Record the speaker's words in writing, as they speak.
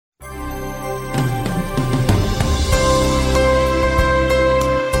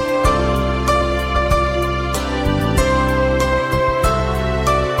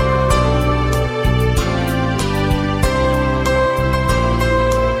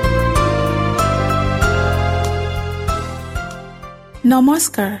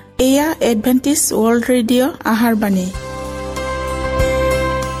নমস্কাৰ, এয়া Adventist world radio' আহাৰ বাণী।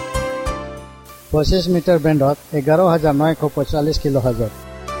 25 মিটাৰ বেণ্ডত 11,945 কিলোহাৰ্টজ।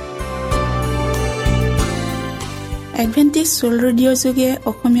 এডভেণ্টিষ্ট ৱৰ্ল্ড ৰেডিঅ' যোগে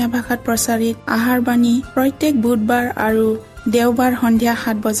অসমীয়া ভাষাত প্ৰচাৰিত আহাৰ বাণী প্ৰত্যেক বুধবাৰ আৰু দেওবাৰ সন্ধিয়া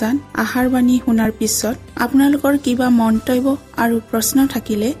 7 বজাত আহাৰ বাণী শুনাৰ পিছত আপোনালোকৰ কিবা মন্তব্য আৰু প্ৰশ্ন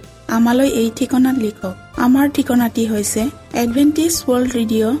থাকিলে আমালৈ এই ঠিকনাত লিখক। আমাৰ ঠিকনাটি হৈছে Adventist world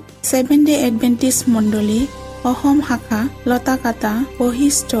radio' 7th day Adventist মণ্ডলী, অসম শাখা, লতাকাটা,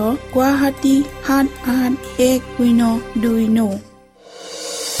 বশিষ্ঠ, গুৱাহাটী 781029।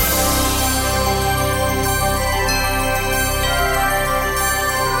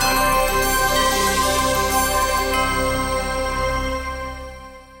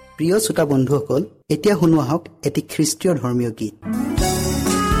 প্ৰিয় শ্ৰোতা বন্ধুসকল, এতিয়া শুনোৱা হওক এটি খ্ৰীষ্টীয় ধৰ্মীয় গীত।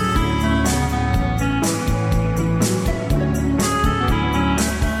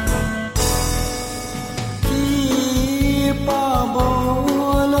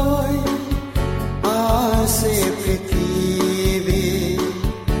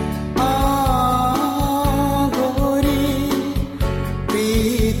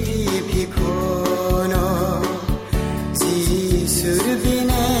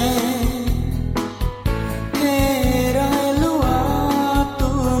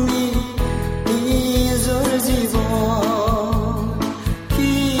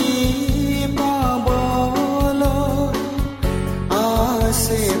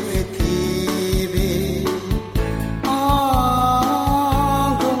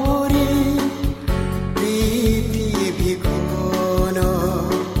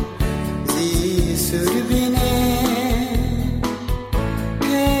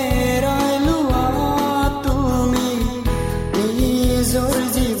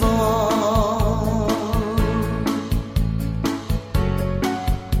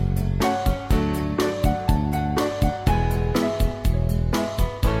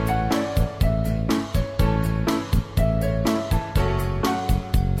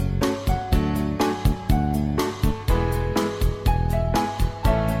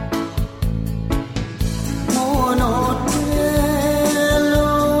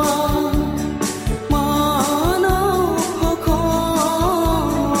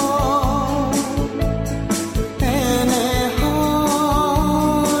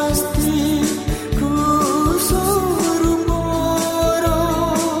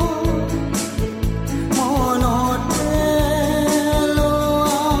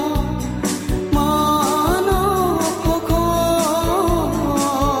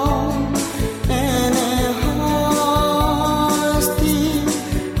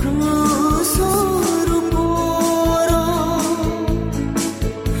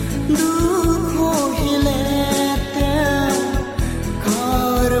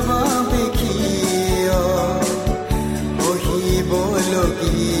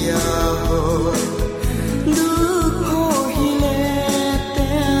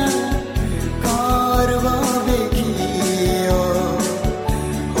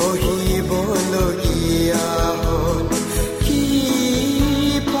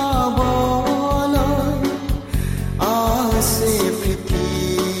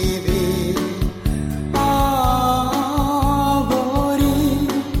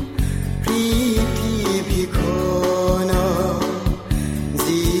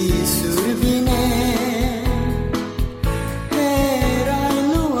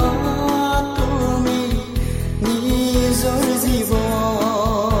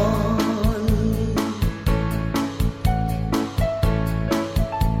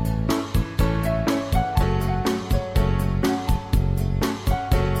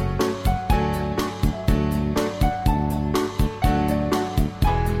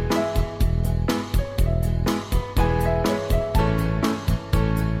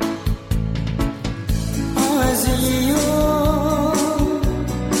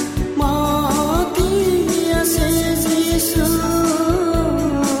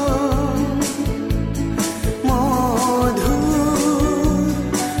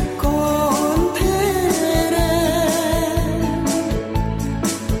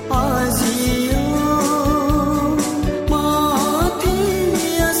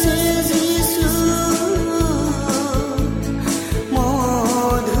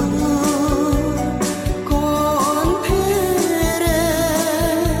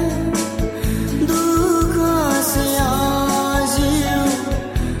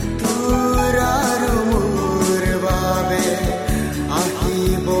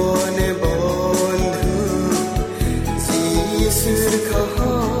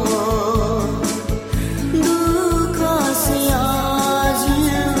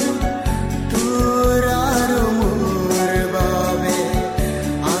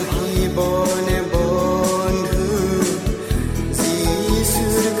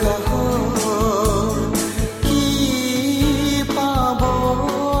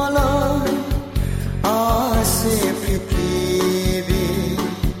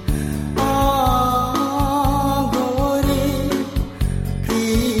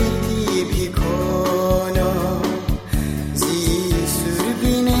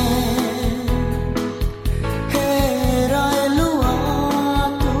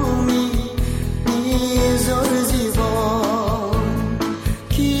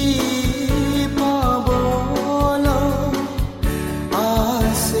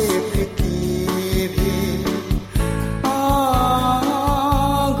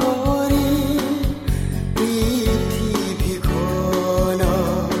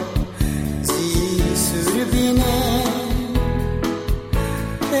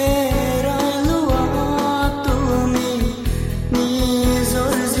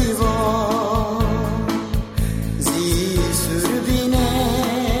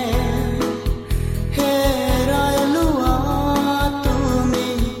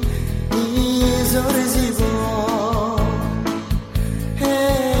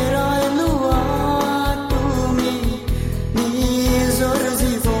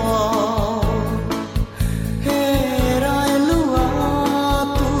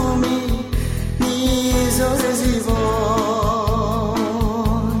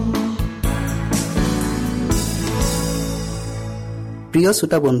 প্ৰিয়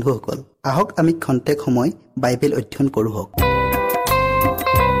শ্ৰোতা বন্ধুসকল, আহক আমি খন্তেক সময় বাইবেল অধ্যয়ন কৰোঁ হওক।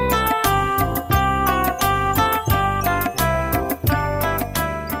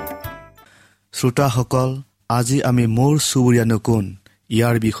 শ্ৰোতাসকল, আজি আমি মোৰ চুবুৰীয়ানো কোন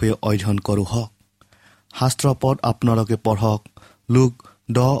ইয়াৰ বিষয়ে অধ্যয়ন কৰোঁ হওক। শাস্ত্ৰ পদ আপোনালোকে পঢ়ক। লোক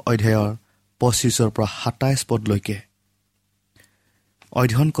 10 অধ্যায়ৰ 25 পৰা 27 পদলৈকে।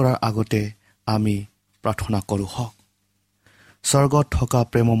 অধ্যয়ন কৰাৰ আগতে আমি প্ৰাৰ্থনা কৰোঁ হওক। স্বৰ্গত থকা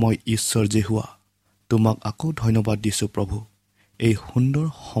প্ৰেমময় ঈশ্বৰ যীশুৱা, তোমাক আকৌ ধন্যবাদ দিছোঁ প্ৰভু, এই সুন্দৰ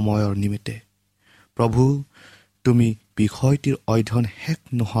সময়ৰ নিমিত্তে। প্ৰভু, তুমি বিষয়টিৰ অধ্যয়ন শেষ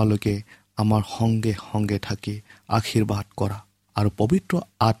নোহোৱালৈকে আমাৰ সংগে সংগে থাকি আশীৰ্বাদ কৰা আৰু পবিত্ৰ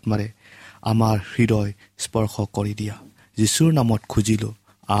আত্মাৰে আমাৰ হৃদয় স্পৰ্শ কৰি দিয়া। যীশুৰ নামত খুজিলোঁ,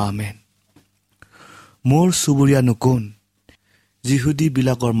 আমেন। মোৰ চুবুৰীয়ানো কোন?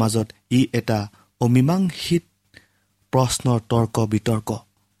 যিহুদীবিলাকৰ মাজত ই এটা অমীমাংসিত প্ৰশ্নৰ তৰ্ক বিতৰ্ক।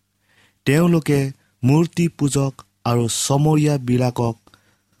 তেওঁলোকে মূৰ্তি পূজক আৰু চমৰীয়াবিলাকক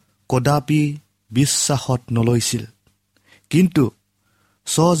কদাপি বিশ্বাসত নলৈছিল। কিন্তু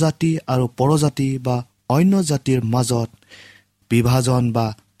স্বজাতি আৰু পৰজাতি বা অন্য জাতিৰ মাজত বিভাজন বা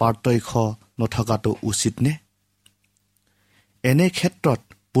পাৰ্থক্য নথকাটো উচিত নে? এনে ক্ষেত্ৰত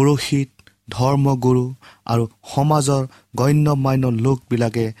পুৰোহিত, ধৰ্মগুৰু আৰু সমাজৰ গণ্যমান্য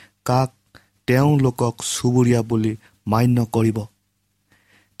লোকবিলাকে কাক তেওঁলোকক চুবুৰীয়া বুলি মান্য কৰিব?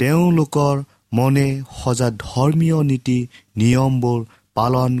 তেওঁলোকৰ মনে সজা ধৰ্মীয় নীতি নিয়মবোৰ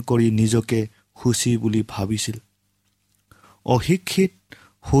পালন কৰি নিজকে সুচী বুলি ভাবিছিল। অশিক্ষিত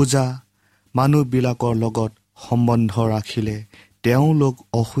সোজা মানুহবিলাকৰ লগত সম্বন্ধ ৰাখিলে তেওঁলোক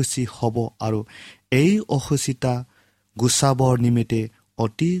অসুচী হ'ব আৰু এই অসুচিতা গুচাবৰ নিমিত্তে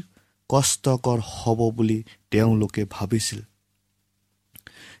অতি কষ্টকৰ হ'ব বুলি তেওঁলোকে ভাবিছিল।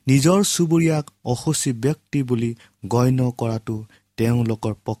 নিজৰ চুবুৰীয়াক অসুচী ব্যক্তি বুলি গণ্য কৰাটো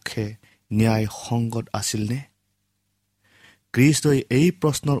তেওঁলোকৰ পক্ষে ন্যায়সংগত আছিল নে? খ্ৰীষ্টই এই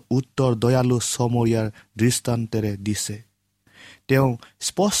প্ৰশ্নৰ উত্তৰ দয়ালু চমৰীয়াৰ দৃষ্টান্তেৰে দিছে। তেওঁ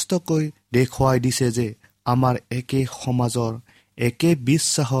স্পষ্টকৈ দেখুৱাই দিছে যে আমাৰ একে সমাজৰ একে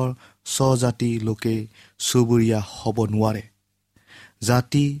বিশ্বাসৰ স্বজাতি লোকে চুবুৰীয়া হ'ব নোৱাৰে।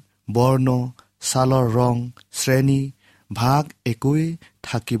 জাতি, বৰ্ণ, ছালৰ ৰং, শ্ৰেণী, ভাগ একোৱেই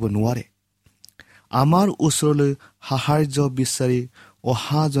থাকিব নোৱাৰে। আমাৰ ওচৰলৈ সাহাৰ্য বিচাৰি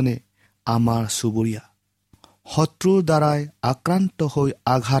অহাজনে আমাৰ চুবুৰীয়া। শত্ৰুৰ দ্বাৰাই আক্ৰান্ত হৈ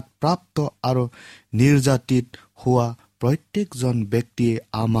আঘাতপ্ৰাপ্ত আৰু নিৰ্যাতিত হোৱা প্ৰত্যেকজন ব্যক্তিয়ে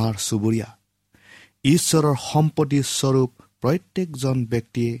আমাৰ চুবুৰীয়া। ঈশ্বৰৰ সম্পত্তি স্বৰূপ প্ৰত্যেকজন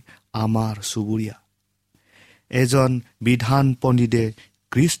ব্যক্তিয়ে আমাৰ চুবুৰীয়া। এজন বিধান পণ্ডিতে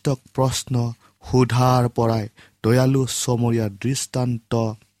খ্ৰীষ্টক প্ৰশ্ন সোধাৰ পৰাই দয়ালু চমৰীয়াৰ দৃষ্টান্ত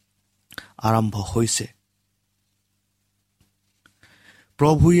আৰম্ভ হৈছে।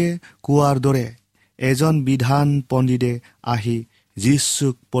 প্ৰভুৱে কোৱাৰ দৰে এজন বিধান পণ্ডিতে আহি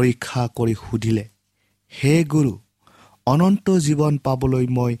যীশুক পৰীক্ষা কৰি সুধিলে, হে গুৰু, অনন্ত জীৱন পাবলৈ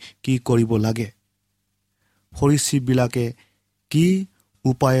মই কি কৰিব লাগে? ফৰিচীবিলাকে কি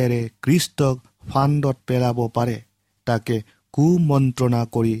উপায়েৰে খ্ৰীষ্টক ফান্দত পেলাব পাৰে তাকে কুমন্ত্ৰণা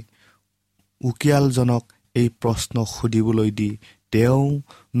কৰি উকিয়ালজনক এই প্ৰশ্ন সুধিবলৈ দি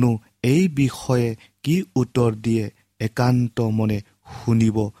তেওঁনো এই বিষয়ে কি উত্তৰ দিয়ে একান্ত মনে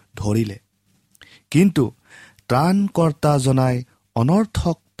শুনিব ধৰিলে। কিন্তু ত্ৰাণকৰ্তাজনাই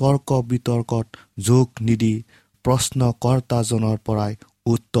অনৰ্থক তৰ্ক বিতৰ্কত যোগ নিদি প্ৰশ্নকৰ্তাজনৰ পৰাই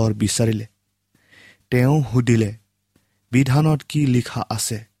উত্তৰ বিচাৰিলে। তেওঁ সুধিলে, বিধানত কি লিখা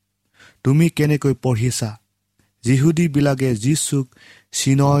আছে? তুমি কেনেকৈ পঢ়িছা? যিহুদীবিলাকে যীশুক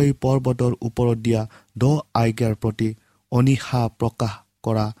চিনয় পৰ্বতৰ ওপৰত দিয়া 10 আজ্ঞাৰ প্ৰতি অনীহা প্ৰকাশ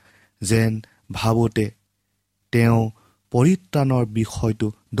কৰা যেন ভাবোতে তেওঁ পৰিত্ৰাণৰ বিষয়টো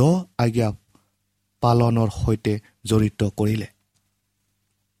 10 আজ্ঞা পালনৰ সৈতে জড়িত কৰিলে।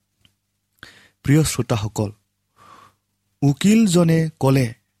 প্ৰিয় শ্ৰোতাসকল, উকিলজনে ক'লে,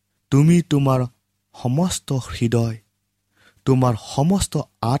 তুমি তোমাৰ সমস্ত হৃদয়, তোমাৰ সমস্ত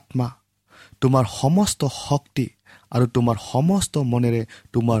আত্মা, তোমাৰ সমস্ত শক্তি আৰু তোমাৰ সমস্ত মনেৰে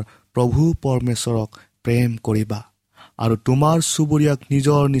তোমাৰ প্ৰভু পৰমেশ্বৰক প্ৰেম কৰিবা আৰু তোমাৰ চুবুৰীয়াক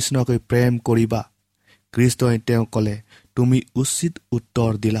নিজৰ নিচিনাকৈ প্ৰেম কৰিবা। খ্ৰীষ্টই তেওঁ ক'লে, তুমি উচিত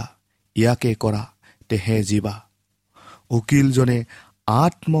উত্তৰ দিলা, ইয়াকে কৰা, তেহে জীৱা। উকিলজনে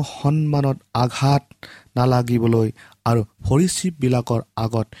আত্মসন্মানত আঘাত নালাগিবলৈ আৰু ফৰিচীবিলাকৰ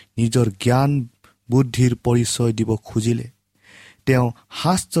আগত নিজৰ জ্ঞান বুদ্ধিৰ পৰিচয় দিব খুজিলে। তেওঁ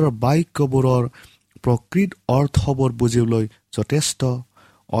শাস্ত্ৰৰ বাক্যবোৰৰ প্ৰকৃত অৰ্থবোৰ বুজিবলৈ যথেষ্ট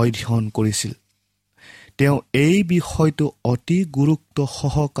অধ্যয়ন কৰিছিল। তেওঁ এই বিষয়টো অতি গুৰুত্ব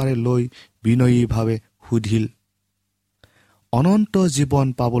সহকাৰে লৈ বিনয়ীভাৱে সুধিল, অনন্ত জীৱন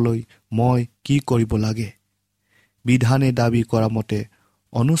পাবলৈ মই কি কৰিব লাগে? বিধানে দাবী কৰা মতে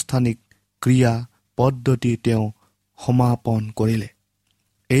আনুষ্ঠানিক ক্ৰিয়া পদ্ধতি তেওঁ সমাপন কৰিলে।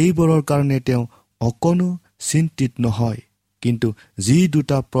 এইবোৰৰ কাৰণে তেওঁ অকণো চিন্তিত নহয়। কিন্তু যি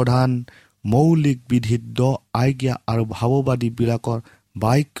দুটা প্ৰধান মৌলিক বিধিত আজ্ঞা আৰু ভাৱবাদীবিলাকৰ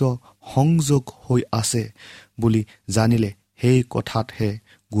বাক্য সংযোগ হৈ আছে বুলি জানিলে সেই কথাতহে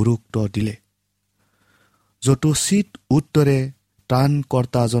গুৰুত্ব দিলে। যথোচিত উত্তৰে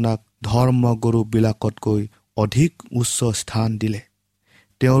ত্ৰাণকৰ্তাজনাক ধৰ্মগুৰুবিলাকতকৈ অধিক উচ্চ স্থান দিলে।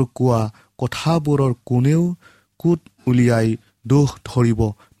 তেওঁৰ কোৱা কথাবোৰৰ কোনেও কোট উলিয়াই দোষ ধৰিব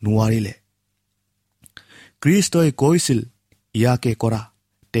নোৱাৰিলে। খ্ৰীষ্টই কৈছিল, ইয়াকে কৰা,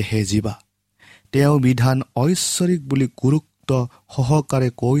 তেহে জীৱা। তেওঁ বিধান ঐশ্বৰিক বুলি গুৰুত্ব সহকাৰে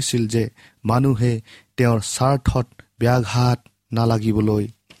কৈছিল যে মানুহে তেওঁৰ স্বাৰ্থত ব্যাঘাত নালাগিবলৈ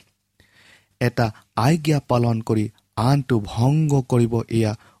এটা আজ্ঞা পালন কৰি আনটো ভংগ কৰিব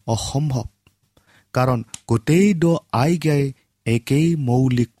এয়া অসম্ভৱ। কাৰণ গোটেই আজ্ঞাই একেই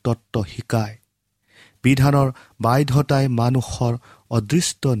মৌলিক তত্ত্ব শিকায়। বিধানৰ বাধ্যতাই মানুহৰ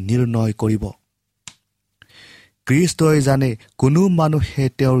অদৃষ্ট নিৰ্ণয় কৰিব। খ্ৰীষ্টই জানে কোনো মানুহে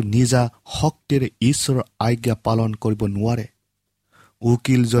তেওঁৰ নিজা শক্তিৰে ঈশ্বৰৰ আজ্ঞা পালন কৰিব নোৱাৰে।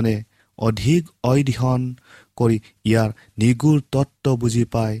 উকিলজনে অধিক অধ্যয়ন কৰি ইয়াৰ নিগুৰ তত্ত্ব বুজি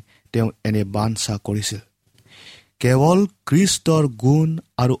পাই তেওঁ এনে বাঞ্ছা কৰিছিল, কেৱল খ্ৰীষ্টৰ গুণ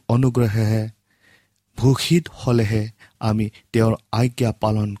আৰু অনুগ্ৰহেৰে ভূষিত হ'লেহে আমি তেওঁৰ আজ্ঞা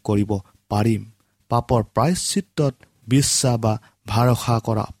পালন কৰিব পাৰিম। পাপৰ প্ৰায়শ্চিত্তত বিশ্বাস বা ভৰসা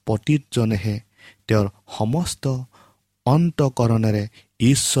কৰা পতিতজনেহে তেওঁৰ সমস্ত অন্তঃকৰণেৰে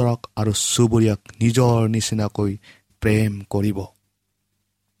ঈশ্বৰক আৰু চুবুৰীয়াক নিজৰ নিচিনাকৈ প্ৰেম কৰিব।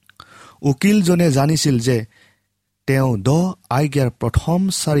 উকিলজনে জানিছিল যে তেওঁ আজ্ঞাৰ প্ৰথম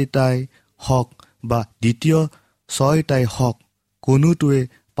 4টাই হওক বা দ্বিতীয় 6টাই হওক কোনোটোৱে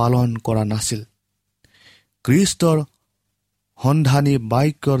পালন কৰা নাছিল। খ্ৰীষ্টৰ সন্ধানী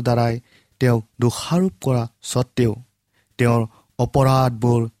বাক্যৰ দ্বাৰাই তেওঁক দোষাৰোপ কৰা স্বত্তেও তেওঁৰ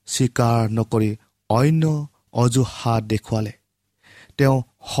অপৰাধবোৰ স্বীকাৰ নকৰি অন্য অজুহাত দেখুৱালে। তেওঁ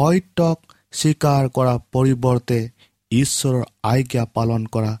সত্যক স্বীকাৰ কৰাৰ পৰিৱৰ্তে ঈশ্বৰৰ আজ্ঞা পালন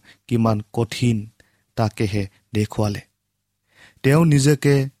কৰা কিমান কঠিন তাকেহে দেখুৱালে। তেওঁ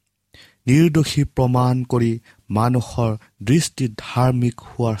নিজকে নিৰ্দোষী প্ৰমাণ কৰি মানুহৰ দৃষ্টিত ধাৰ্মিক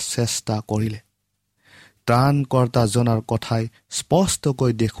হোৱাৰ চেষ্টা কৰিলে। ত্ৰাণকৰ্তাজনৰ কথাই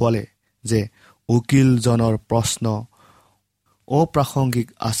স্পষ্টকৈ দেখুৱালে যে উকিলজনৰ প্ৰশ্ন অপ্ৰাসংগিক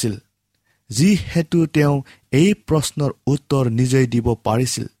আছিল, যিহেতু তেওঁ এই প্ৰশ্নৰ উত্তৰ নিজেই দিব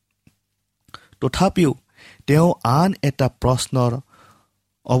পাৰিছিল। তথাপিও তেওঁ আন এটা প্ৰশ্নৰ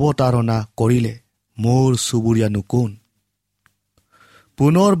অৱতাৰণা কৰিলে, মোৰ চুবুৰীয়ানো কোন?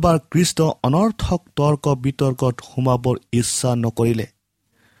 পুনৰবাৰ খ্ৰীষ্ট অনৰ্থক তৰ্ক বিতৰ্কত সোমাবৰ ইচ্ছা নকৰিলে।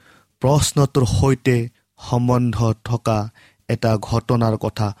 প্ৰশ্নটোৰ সৈতে সম্বন্ধ থকা এটা ঘটনাৰ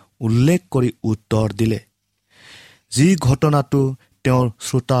কথা উল্লেখ কৰি উত্তৰ দিলে, যি ঘটনাটো তেওঁৰ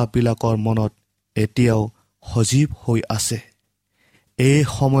শ্ৰোতাবিলাকৰ মনত এতিয়াও সজীৱ হৈ আছে। এই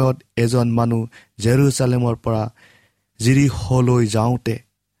সময়ত এজন মানুহ জেৰুজালেমৰ পৰা জিৰিহলৈ যাওঁতে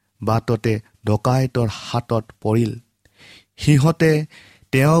বাটতে ডকাইতৰ হাতত পৰিল। সিহঁতে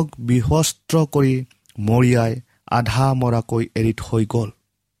তেওঁক বিবস্ত্ৰ কৰি মৰিয়াই আধা মৰাকৈ এৰি থৈ গ'ল।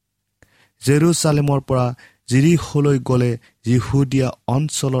 জেৰুজালেমৰ পৰা জিৰিহলৈ গ'লে যিহুদীয়া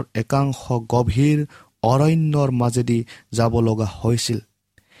অঞ্চলৰ একাংশ গভীৰ অৰণ্যৰ মাজেদি যাব লগা হৈছিল।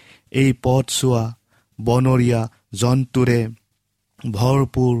 এই পথছোৱা বনৰীয়া জন্তুৰে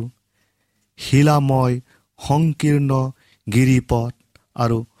ভৰপূৰ, শিলাময় সংকীৰ্ণ গিৰিপথ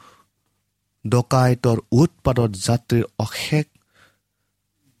আৰু ডকাইতৰ উৎপাতত যাত্ৰীৰ অশেষ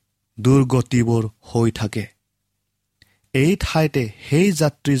দুৰ্গতিবোৰ হৈ থাকে। এই ঠাইতে সেই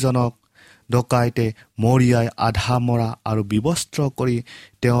যাত্ৰীজনক ডকাইতে মৰিয়াই আধা মৰা আৰু বিবস্ত্ৰ কৰি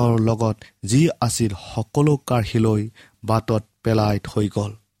তেওঁৰ লগত যি আছিল সকলো কাঢ়ি লৈ বাটত পেলাই থৈ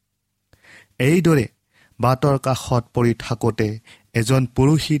গ'ল। এইদৰে বাটৰ কাষত পৰি থাকোঁতে এজন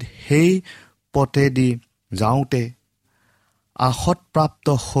পুৰোহিত সেই পথেদি যাওঁতে আঘাতপ্ৰাপ্ত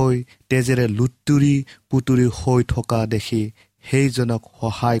হৈ তেজেৰে লুতুৰি পুতুৰি হৈ থকা দেখি সেইজনক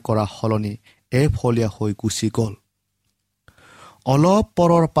সহায় কৰা সলনি এফলীয়া হৈ গুচি গ'ল। অলপ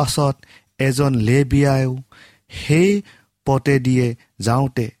পৰৰ পাছত এজন লেবীয়াও সেই পথেদিয়ে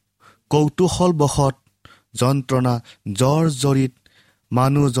যাওঁতে কৌতূহলবশত যন্ত্ৰণা জৰ্জৰিত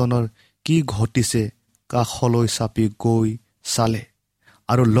মানুহজনৰ কি ঘটিছে কাষলৈ চাপি গৈ চালে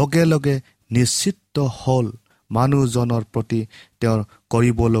আৰু লগে লগে নিশ্চিত হ'ল মানুহজনৰ প্ৰতি তেওঁৰ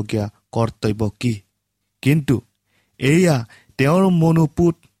কৰিবলগীয়া কৰ্তব্য কি। কিন্তু এয়া তেওঁৰ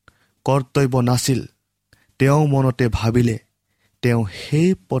মনোপুত কৰ্তব্য নাছিল। তেওঁ মনতে ভাবিলে, তেওঁ সেই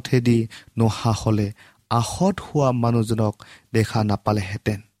পথেদি নহা হ'লে আহত হোৱা মানুহজনক দেখা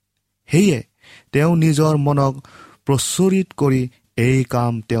নাপালেহেঁতেন। সেয়ে তেওঁ নিজৰ মনক প্ৰচলিত কৰি এই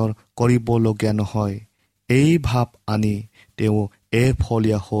কাম তেওঁৰ কৰিবলগীয়া নহয়, এই ভাৱ আনি তেওঁ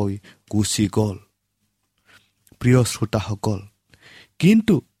এফলীয়া হৈ গুচি গ'ল। প্ৰিয় শ্ৰোতাসকল,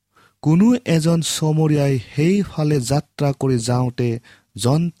 কিন্তু কোনো এজন চমৰীয়াই সেইফালে যাত্ৰা কৰি যাওঁতে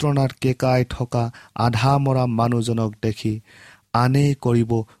যন্ত্ৰণাত কেঁকাই থকা আধা মৰা মানুহজনক দেখি আনে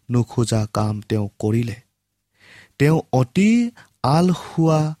কৰিব নোখোজা কাম তেওঁ কৰিলে। তেওঁ অতি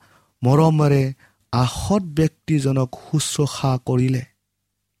আলসুৱা মৰমেৰে আহত ব্যক্তিজনক শুশ্ৰূষা কৰিলে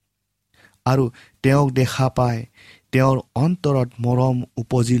আৰু তেওঁক দেখা পাই তেওঁৰ অন্তৰত মৰম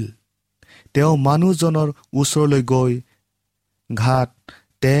উপজিল। তেওঁ মানুহজনৰ ওচৰলৈ গৈ ঘাট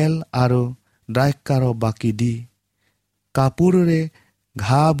তেল আৰু দ্ৰাক্ষাৰৰ বাকি দি কাপোৰেৰে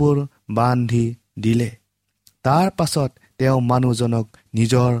ঘাবোৰ বান্ধি দিলে। তাৰ পাছত তেওঁ মানুহজনক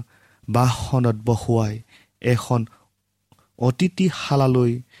নিজৰ বাসনত বহুৱাই এখন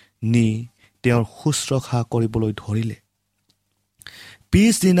অতিথিশালালৈ নি তেওঁৰ শুশ্ৰূষা কৰিবলৈ ধৰিলে।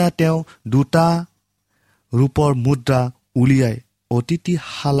 পিছদিনা তেওঁ 2টা ৰূপৰ মুদ্ৰা উলিয়াই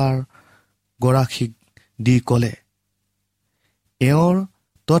অতিথিশালাৰ গৰাকীক দি ক'লে, এওঁৰ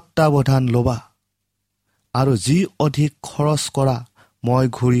তত্বাৱধান ল'বা আৰু যি অধিক খৰচ কৰা মই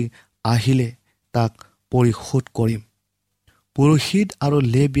ঘূৰি আহিলে তাক পৰিশোধ কৰিম। পুৰোহিত আৰু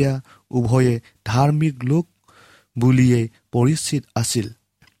লেবীয়া উভয়ে ধাৰ্মিক লোক বুলিয়েই পৰিচিত আছিল,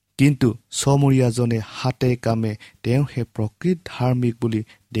 কিন্তু চমৰীয়াজনে হাতে কামে তেওঁহে প্ৰকৃত ধাৰ্মিক বুলি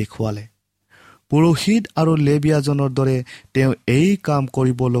দেখুৱালে। পুৰোহিত আৰু লেবীয়াজনৰ দৰে তেওঁ এই কাম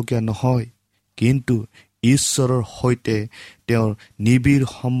কৰিবলগীয়া নহয়, কিন্তু ঈশ্বৰৰ সৈতে তেওঁৰ নিবিড়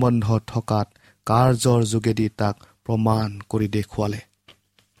সম্বন্ধ থকাত কাৰ্যৰ যোগেদি তাক প্ৰমাণ কৰি দেখুৱালে।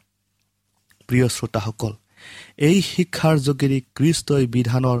 প্ৰিয় শ্ৰোতাসকল, এই শিক্ষাৰ যোগেদি খ্ৰীষ্টই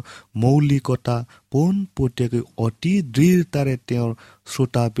বিধানৰ মৌলিকতা পোনপটীয়াকৈ অতি দৃঢ়তাৰে তেওঁৰ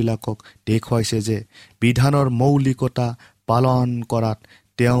শ্ৰোতাবিলাকক দেখুৱাইছে যে বিধানৰ মৌলিকতা পালন কৰাত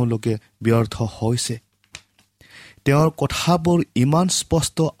তেওঁলোকে ব্যৰ্থ হৈছে। তেওঁৰ কথাবোৰ ইমান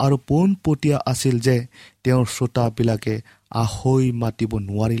স্পষ্ট আৰু পোনপটীয়া আছিল যে তেওঁৰ শ্ৰোতাবিলাকে আহৈ মাতিব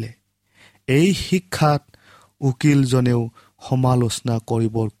নোৱাৰিলে। এই শিক্ষাত উকিলজনেও সমালোচনা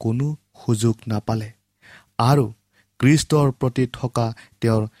কৰিবৰ কোনো সুযোগ নাপালে আৰু খ্ৰীষ্টৰ প্ৰতি থকা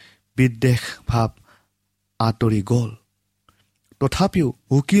তেওঁৰ বিদ্বেষ ভাৱ আঁতৰি গ'ল। তথাপিও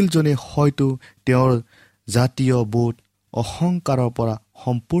উকিলজনে হয়তো তেওঁৰ জাতীয় বোধ অহংকাৰৰ পৰা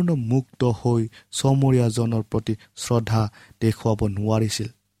সম্পূৰ্ণ মুক্ত হৈ চমৰীয়াজনৰ প্ৰতি শ্ৰদ্ধা দেখুৱাব নোৱাৰিছিল।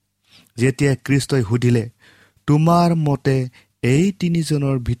 যেতিয়া খ্ৰীষ্টই সুধিলে, তোমাৰ মতে এই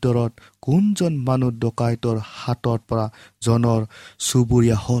 3জনৰ ভিতৰত কোনজন মানুহ ডকাইতৰ হাতৰ পৰা জনৰ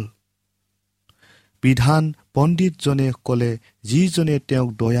চুবুৰীয়া হ'ল? বিধান পণ্ডিতজনে ক'লে, যিজনে তেওঁক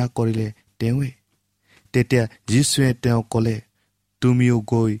দয়া কৰিলে তেওঁৱে। তেতিয়া যীশুৱে তেওঁক ক'লে, তুমিও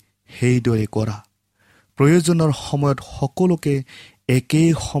গৈ সেইদৰে কৰা। প্ৰয়োজনৰ সময়ত সকলোকে একেই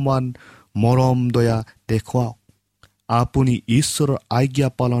সমান মৰম দয়া দেখুৱাওক। আপুনি ঈশ্বৰৰ আজ্ঞা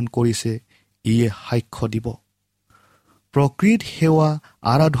পালন কৰিছে, ইয়ে সাক্ষ্য দিব। প্ৰকৃত সেৱা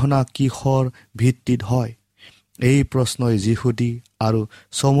আৰাধনা কিহৰ ভিত্তিত হয়? এই প্ৰশ্নই যিহুদী আৰু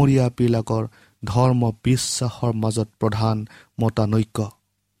চমৰীয়াবিলাকৰ ধৰ্ম বিশ্বাসৰ মাজত প্ৰধান মতানৈক্য।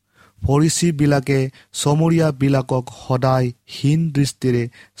 ফৰিচীবিলাকে চমৰীয়াবিলাকক সদায় হীন দৃষ্টিৰে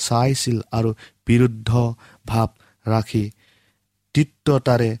চাইছিল আৰু বিৰুদ্ধ ভাৱ ৰাখি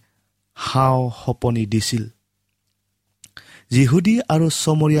তিক্ততাৰে হাও সপনি দিছিল। যিহুদী আৰু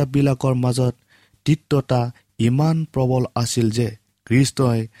চমৰীয়াবিলাকৰ মাজত তিক্ততা ইমান প্ৰবল আছিল যে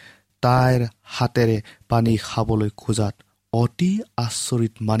খ্ৰীষ্টই তাইৰ হাতেৰে পানী খাবলৈ খোজাত অতি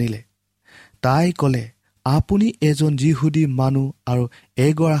আচৰিত মানিলে। তাই ক'লে, আপুনি এজন যিহুদী মানুহ আৰু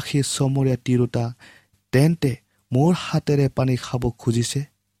এগৰাকী চমৰীয়া তিৰোতা, তেন্তে মোৰ হাতেৰে পানী খাব খুজিছে?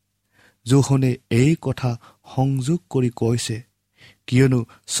 যোহনে এই কথা সংযোগ কৰি কৈছে, কিয়নো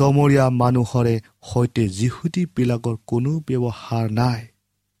চমৰীয়া মানুহৰে সৈতে যিহুদীবিলাকৰ কোনো ব্যৱহাৰ নাই।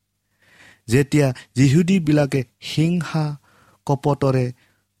 যেতিয়া যিহুদীবিলাকে হিংসা কপটৰে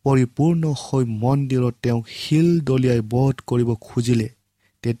পৰিপূৰ্ণ হৈ মন্দিৰত তেওঁক শিল দলিয়াই বধ কৰিব খুজিলে,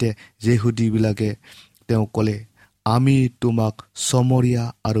 তেতিয়া যিহুদীবিলাকে তেওঁক ক'লে, আমি তোমাক চমৰীয়া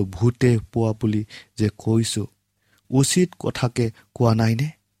আৰু ভূতে পোৱা বুলি যে কৈছো, উচিত কথাকে কোৱা নাইনে?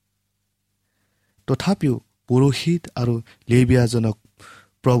 তথাপিও পুৰোহিত আৰু লেবীয়াজনক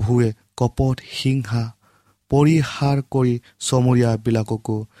প্ৰভুৱে কপট হিংসা পৰিহাৰ কৰি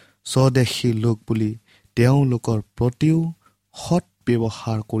চমৰীয়াবিলাককো স্বদেশী লোক বুলি তেওঁলোকৰ প্ৰতিও সৎ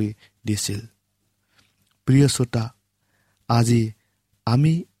ব্যৱহাৰ কৰি দিছিল। প্ৰিয় শ্ৰোতা, আজি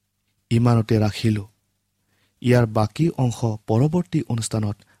আমি ইমানতে ৰাখিলোঁ। ইয়াৰ বাকী অংশ পৰৱৰ্তী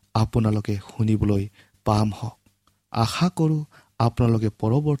অনুষ্ঠানত আপোনালোকে শুনিবলৈ পাম হওক। আশা কৰোঁ আপোনালোকে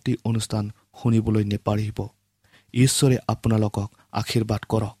পৰৱৰ্তী অনুষ্ঠান শুনিবলৈ নেপাৰিব। ঈশ্বৰে আপোনালোকক আশীৰ্বাদ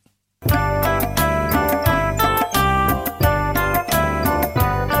কৰক।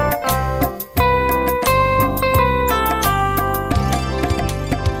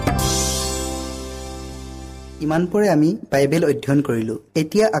 ইমানপৰে আমি বাইবেল অধ্যয়ন কৰিলো।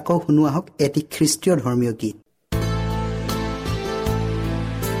 এতিয়া আকৌ শুনো আহক এটি খ্ৰীষ্টীয় ধৰ্মীয় গীত।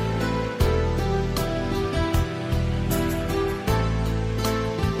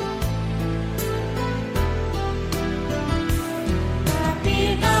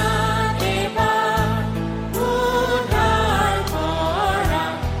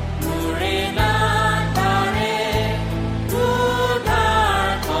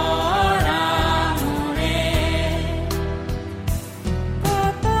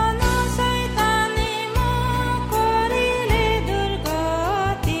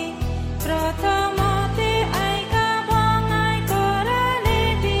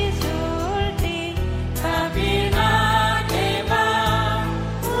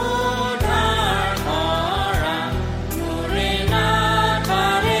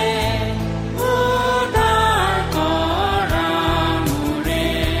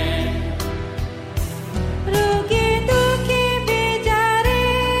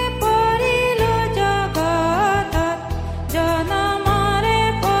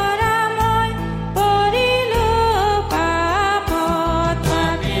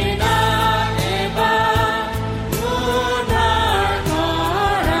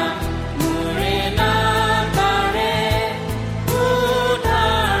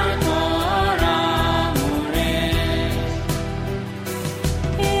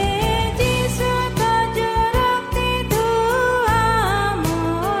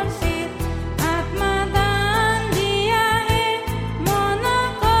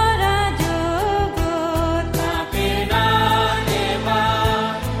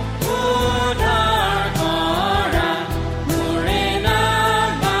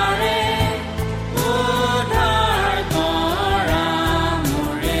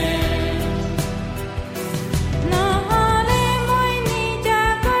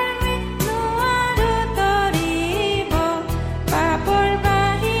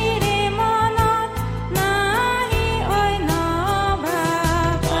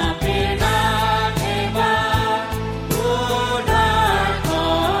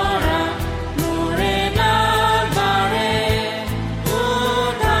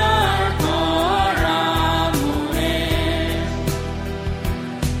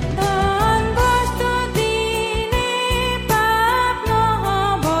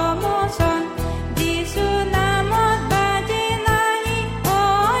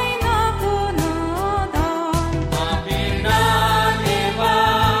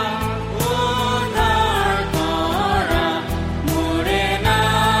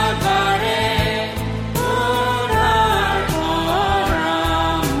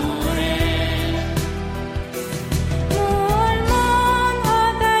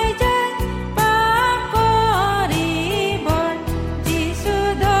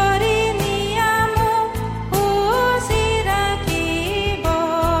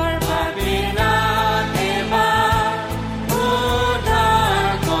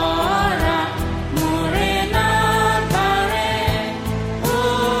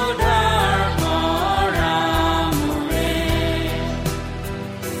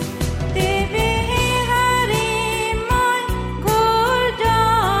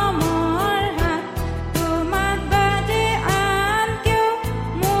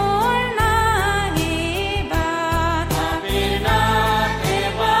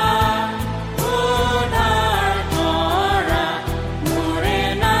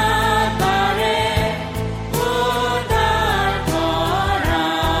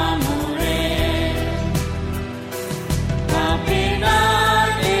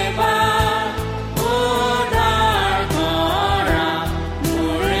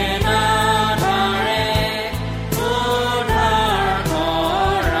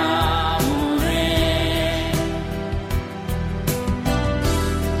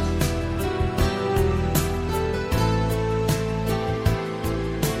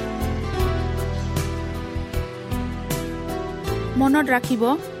 মনত ৰাখিব,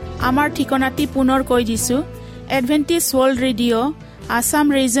 আমাৰ ঠিকনাটি পুনৰ কৈ দিছো। Adventist world radio', Assam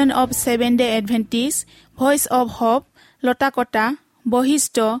region of seven day Adventist, voice of hope, লতাকটা,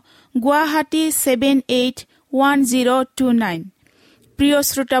 Vashistha, Guwahati 781029। প্ৰিয়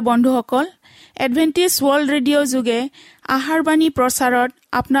শ্ৰোতা বন্ধুসকল, এডভেণ্টিছ ৱৰ্ল্ড ৰেডিঅ' যোগে আহাৰবাণী প্ৰচাৰত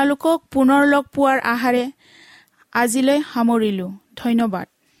আপোনালোকক পুনৰ লগ পোৱাৰ আশাৰে আজিলৈ সামৰিলোঁ। ধন্যবাদ।